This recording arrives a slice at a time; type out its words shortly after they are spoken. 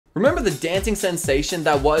Remember the dancing sensation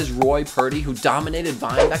that was Roy Purdy, who dominated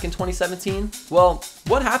Vine back in 2017? Well,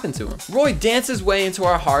 what happened to him? Roy danced his way into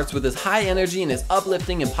our hearts with his high energy and his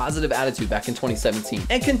uplifting and positive attitude back in 2017,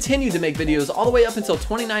 and continued to make videos all the way up until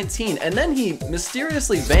 2019, and then he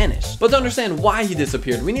mysteriously vanished. But to understand why he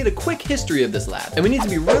disappeared, we need a quick history of this lad, and we need to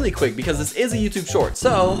be really quick because this is a YouTube short.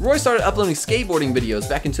 So, Roy started uploading skateboarding videos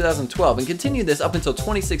back in 2012 and continued this up until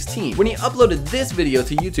 2016, when he uploaded this video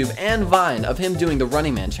to YouTube and Vine of him doing the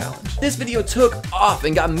Running Man challenge. This video took off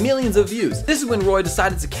and got millions of views. This is when Roy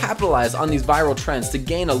decided to capitalize on these viral trends to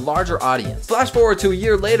gain a larger audience. Flash forward to a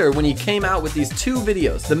year later when he came out with these two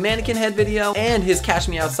videos, the mannequin head video and his Cash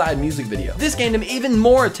Me Outside music video. This gained him even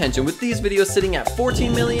more attention, with these videos sitting at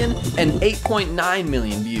 14 million and 8.9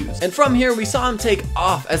 million views. And from here we saw him take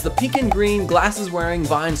off as the pink and green glasses wearing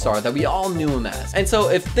Vine star that we all knew him as. And so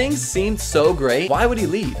if things seemed so great, why would he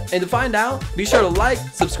leave? And to find out, be sure to like,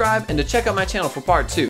 subscribe, and to check out my channel for part 2.